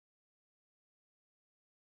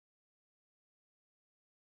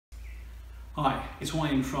Hi, it's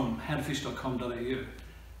Wayne from howtofish.com.au.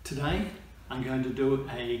 Today I'm going to do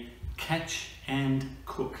a catch and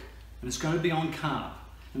cook, and it's going to be on carp.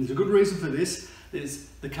 And there's a good reason for this.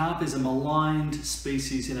 The carp is a maligned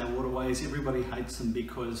species in our waterways. Everybody hates them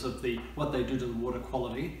because of what they do to the water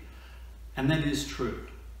quality, and that is true.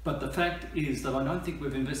 But the fact is that I don't think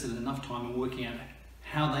we've invested enough time in working out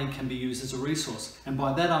how they can be used as a resource. And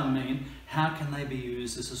by that I mean, how can they be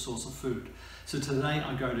used as a source of food? So today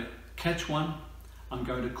I'm going to catch one, I'm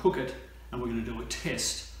going to cook it, and we're going to do a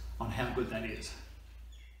test on how good that is.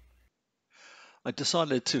 I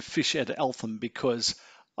decided to fish at Eltham because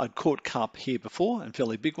I'd caught carp here before, and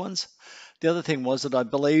fairly big ones. The other thing was that I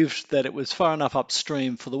believed that it was far enough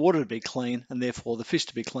upstream for the water to be clean and therefore the fish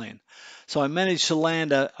to be clean. So I managed to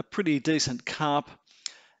land a pretty decent carp,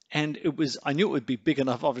 and I knew it would be big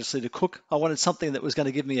enough obviously to cook. I wanted something that was going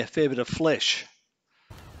to give me a fair bit of flesh.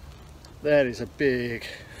 That is a big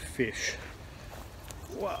fish.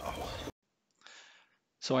 Wow.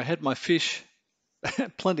 So I had my fish,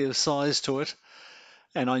 plenty of size to it,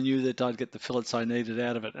 and I knew that I'd get the fillets I needed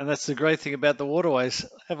out of it. And that's the great thing about the waterways.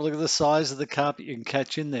 Have a look at the size of the carp you can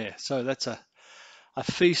catch in there. So that's a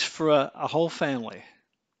feast for a whole family.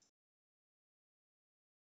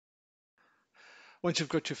 Once you've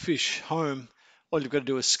got your fish home, all you've got to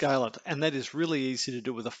do is scale it, and that is really easy to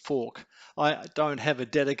do with a fork. I don't have a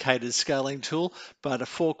dedicated scaling tool, but a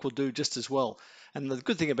fork will do just as well. And the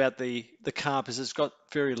good thing about the carp is it's got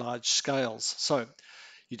very large scales. So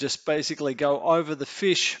you just basically go over the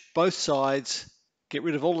fish, both sides, get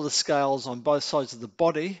rid of all of the scales on both sides of the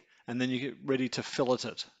body, and then you get ready to fillet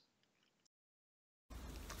it.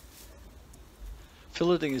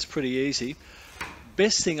 Filleting is pretty easy.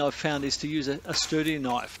 Best thing I've found is to use a sturdy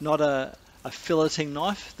knife, not a filleting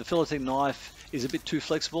knife. The filleting knife is a bit too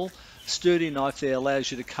flexible. Sturdy knife there allows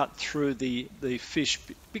you to cut through the fish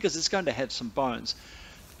because it's going to have some bones.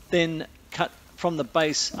 Then cut from the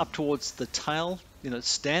base up towards the tail,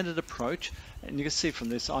 standard approach. And you can see from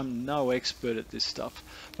this, I'm no expert at this stuff,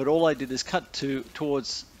 but all I did is cut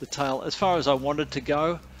towards the tail as far as I wanted to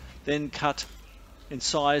go, then cut in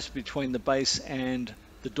size between the base and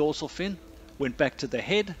the dorsal fin, went back to the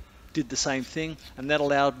head, did the same thing, and that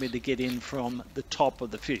allowed me to get in from the top of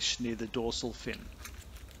the fish near the dorsal fin.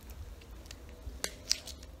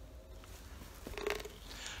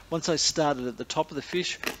 Once I started at the top of the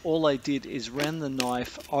fish, all I did is ran the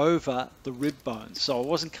knife over the rib bones. So I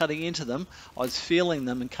wasn't cutting into them, I was feeling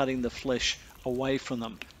them and cutting the flesh away from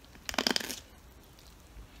them.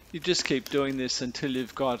 You just keep doing this until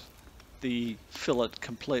you've got the fillet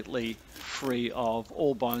completely free of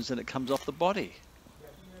all bones and it comes off the body.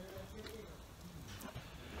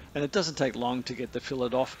 And it doesn't take long to get the fillet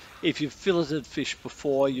off. If you've filleted fish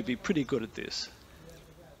before, you'll be pretty good at this.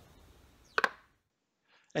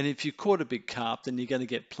 And if you caught a big carp, then you're going to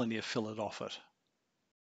get plenty of fillet off it.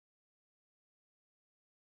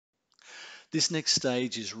 This next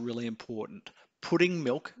stage is really important. Putting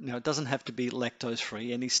milk, now it doesn't have to be lactose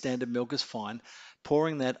free, any standard milk is fine.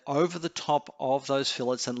 Pouring that over the top of those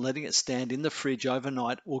fillets and letting it stand in the fridge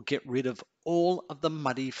overnight will get rid of all of the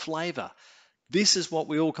muddy flavour. This is what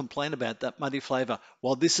we all complain about, that muddy flavour.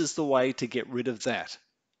 Well, this is the way to get rid of that.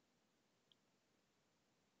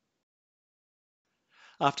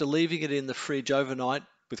 After leaving it in the fridge overnight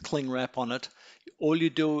with cling wrap on it, all you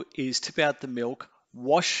do is tip out the milk,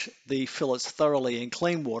 wash the fillets thoroughly in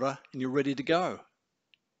clean water, and you're ready to go.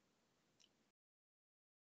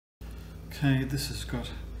 Okay, this has got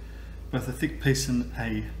both a thick piece and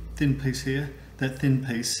a thin piece here. That thin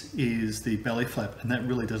piece is the belly flap, and that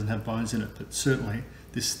really doesn't have bones in it, but certainly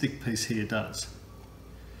this thick piece here does.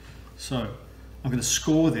 So I'm going to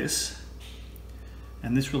score this,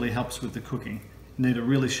 and this really helps with the cooking. You need a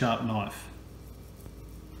really sharp knife.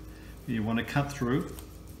 You want to cut through,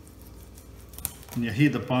 and you hear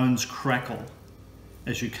the bones crackle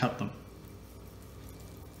as you cut them.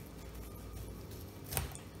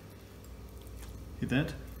 Hear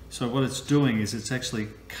that? So what it's doing is it's actually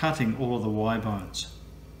cutting all of the Y bones.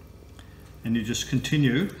 And you just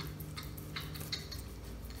continue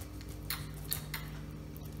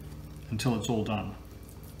until it's all done.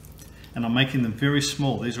 And I'm making them very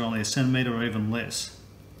small. These are only a centimetre or even less.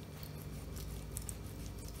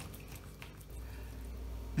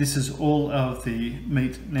 This is all of the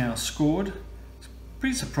meat now scored. It's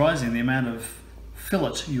pretty surprising the amount of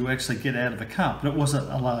fillet you actually get out of a carp, but it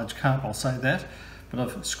wasn't a large carp, I'll say that. But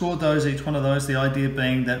I've scored those, each one of those, the idea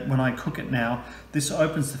being that when I cook it now, this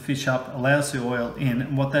opens the fish up, allows the oil in,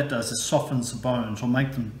 and what that does is softens the bones or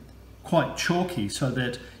make them quite chalky so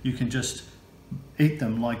that you can just eat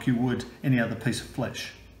them like you would any other piece of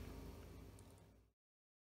flesh.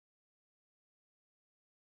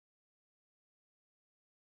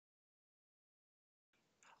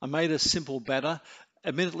 I made a simple batter.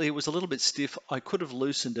 Admittedly, it was a little bit stiff. I could have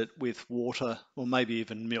loosened it with water or maybe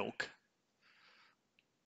even milk.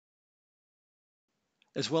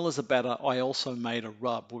 As well as the batter, I also made a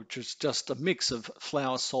rub, which was just a mix of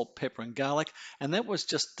flour, salt, pepper, and garlic, and that was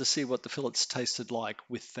just to see what the fillets tasted like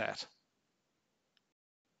with that.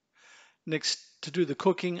 Next, to do the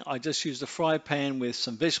cooking, I just used a fry pan with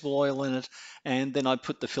some vegetable oil in it, and then I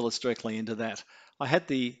put the fillets directly into that. I had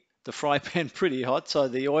the fry pan pretty hot, so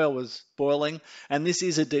the oil was boiling, and this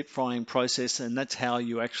is a deep frying process, and that's how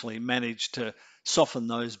you actually manage to soften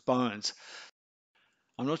those bones.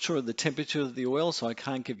 I'm not sure of the temperature of the oil, so I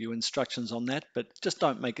can't give you instructions on that, but just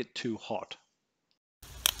don't make it too hot.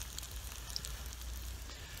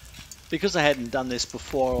 Because I hadn't done this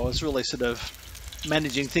before, I was really sort of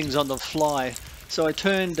managing things on the fly. So I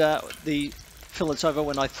turned the fillets over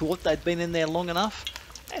when I thought they'd been in there long enough,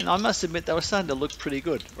 and I must admit they were starting to look pretty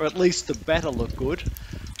good, or at least the batter looked good.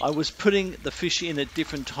 I was putting the fish in at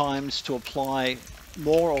different times to apply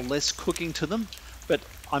more or less cooking to them, but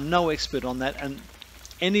I'm no expert on that, and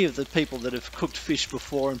any of the people that have cooked fish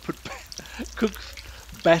before and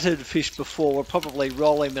cooked battered fish before were probably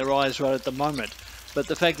rolling their eyes right at the moment. But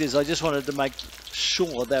the fact is, I just wanted to make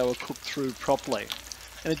sure they were cooked through properly,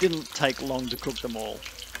 and it didn't take long to cook them all.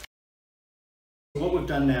 What we've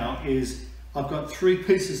done now is I've got 3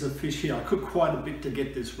 pieces of fish here. I cooked quite a bit to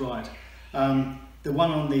get this right. The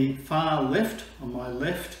one on the far left, on my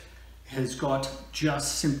left, has got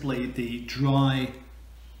just simply the dry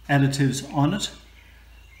additives on it.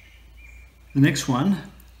 The next one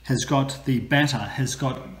has got the batter, has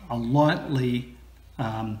got a lightly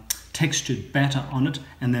textured batter on it,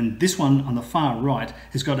 and then this one on the far right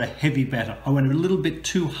has got a heavy batter. I went a little bit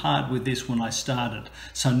too hard with this when I started,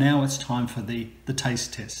 so now it's time for the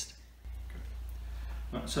taste test.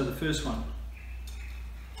 Right, so the first one.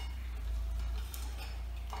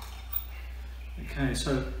 Okay,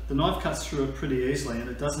 so the knife cuts through it pretty easily and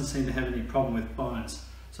it doesn't seem to have any problem with bones.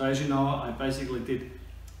 So as you know, I basically did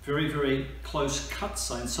very, very close cuts.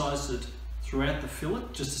 I incised it throughout the fillet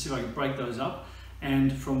just to see if I could break those up.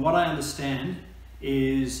 And from what I understand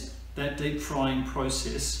is that deep frying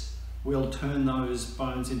process will turn those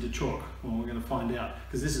bones into chalk. Well, we're going to find out,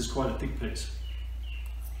 because this is quite a thick piece.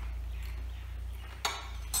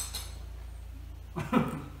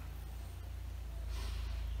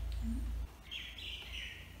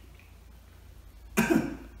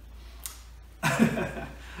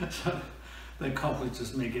 So that cough was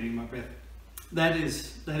just me getting my breath. That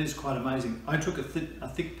is quite amazing. I took a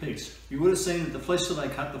thick piece. You would have seen that the flesh that they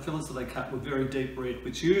cut, the fillets that they cut were very deep red,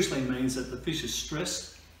 which usually means that the fish is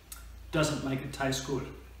stressed, doesn't make it taste good.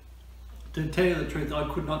 To tell you the truth, I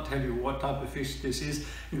could not tell you what type of fish this is.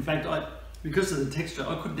 In fact, because of the texture,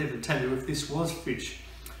 I couldn't even tell you if this was fish.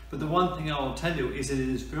 But the one thing I will tell you is that it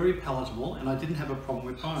is very palatable and I didn't have a problem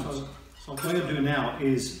with bones. So what I'm going to do now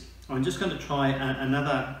is I'm just going to try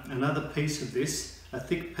another piece of this, a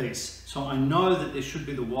thick piece. So I know that there should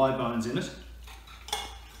be the Y bones in it.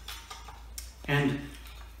 And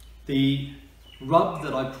the rub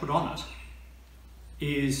that I put on it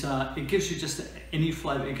is, it gives you just any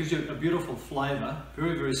flavour. It gives you a beautiful flavour,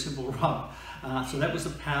 very, very simple rub. So that was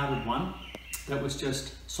the powdered one. That was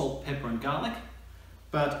just salt, pepper and garlic.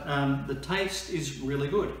 But the taste is really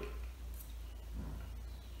good.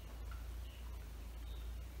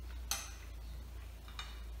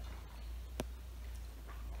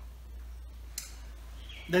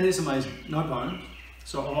 That is amazing. No bone,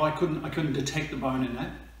 so I couldn't detect the bone in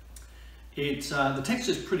that. It's the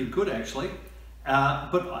texture is pretty good actually,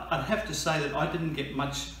 but I'd have to say that I didn't get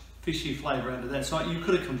much fishy flavour out of that. So you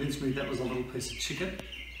could have convinced me that was a little piece of chicken.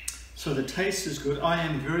 So the taste is good. I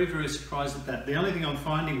am very, very surprised at that. The only thing I'm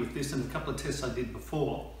finding with this, and a couple of tests I did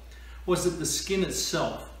before, was that the skin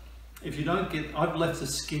itself, if you don't get, I've left the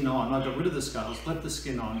skin on, I got rid of the scales, left the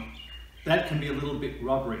skin on, that can be a little bit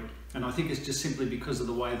rubbery. And I think it's just simply because of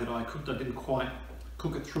the way that I cooked. I didn't quite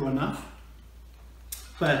cook it through enough.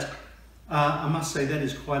 But I must say that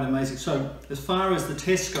is quite amazing. So as far as the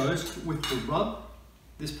test goes with the rub,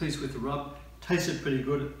 this piece with the rub tasted pretty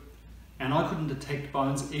good. And I couldn't detect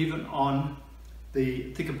bones even on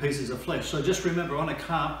the thicker pieces of flesh. So just remember, on a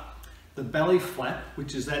carp, the belly flap,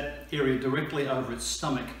 which is that area directly over its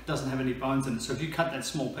stomach, doesn't have any bones in it. So if you cut that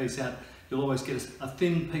small piece out, you'll always get a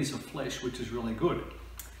thin piece of flesh, which is really good.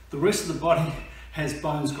 The rest of the body has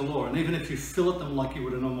bones galore, and even if you fillet them like you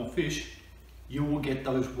would a normal fish, you will get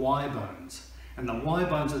those Y bones. And the Y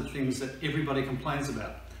bones are the things that everybody complains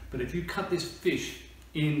about. But if you cut this fish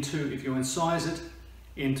into, if you incise it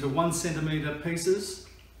into 1 centimetre pieces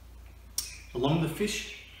along the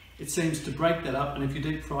fish, it seems to break that up, and if you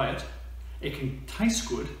deep fry it, It can taste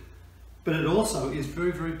good, but it also is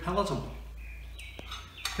very, very palatable.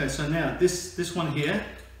 Okay, so now this one here,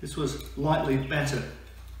 this was lightly battered.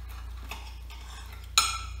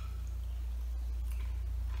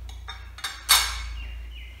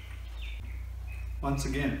 Once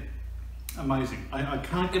again, amazing. I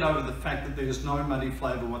can't get over the fact that there's no muddy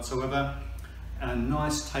flavour whatsoever, a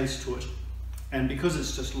nice taste to it, and because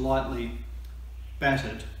it's just lightly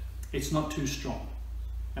battered, it's not too strong,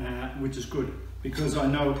 which is good, because I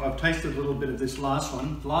know I've tasted a little bit of this last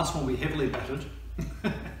one. The last one we heavily battered,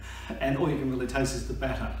 and all you can really taste is the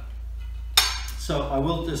batter. So I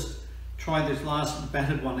will just try this last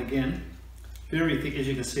battered one again. Very thick, as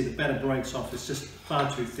you can see, the batter breaks off, it's just far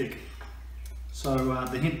too thick. So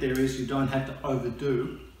the hint there is you don't have to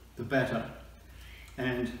overdo the batter.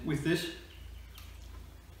 And with this,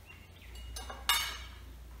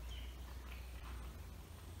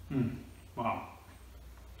 wow,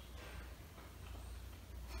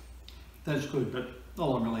 that's good, but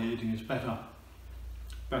all I'm really eating is batter.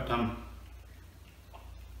 But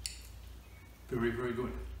very, very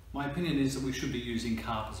good. My opinion is that we should be using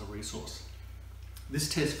carp as a resource. This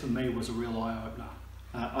test for me was a real eye-opener.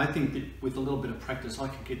 I think that with a little bit of practice I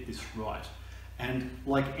could get this right. And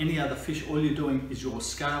like any other fish, all you're doing is you're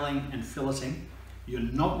scaling and filleting. You're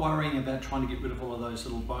not worrying about trying to get rid of all of those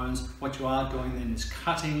little bones. What you are doing then is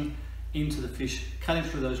cutting into the fish, cutting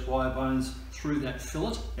through those wire bones through that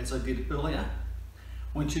fillet, as I did earlier.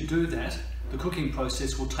 Once you do that, the cooking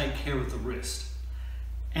process will take care of the rest.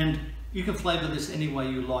 And you can flavour this any way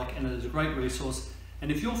you like, and it is a great resource.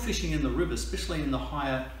 And if you're fishing in the river, especially in the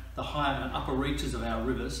higher and upper reaches of our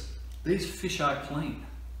rivers, these fish are clean.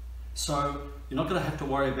 So you're not going to have to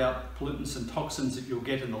worry about pollutants and toxins that you'll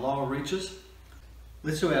get in the lower reaches.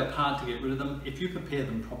 Let's do our part to get rid of them. If you prepare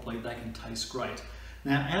them properly, they can taste great.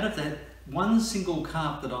 Now, out of that one single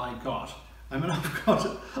carp that I got, I mean, I've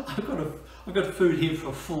got food here for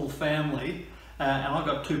a full family, and I've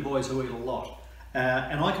got 2 boys who eat a lot.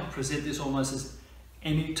 And I could present this almost as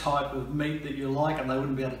any type of meat that you like, and they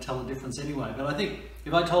wouldn't be able to tell the difference anyway. But I think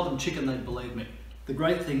if I told them chicken, they'd believe me. The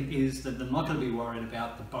great thing is that they're not going to be worried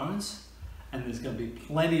about the bones, and there's going to be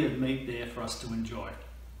plenty of meat there for us to enjoy.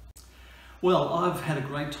 Well, I've had a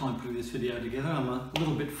great time putting this video together. I'm a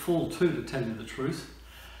little bit full too, to tell you the truth.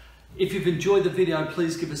 If you've enjoyed the video,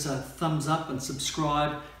 please give us a thumbs up and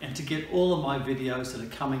subscribe. And to get all of my videos that are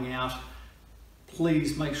coming out,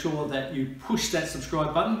 please make sure that you push that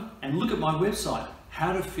subscribe button and look at my website,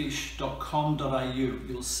 howtofish.com.au.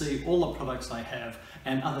 You'll see all the products I have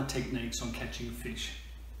and other techniques on catching fish.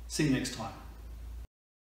 See you next time.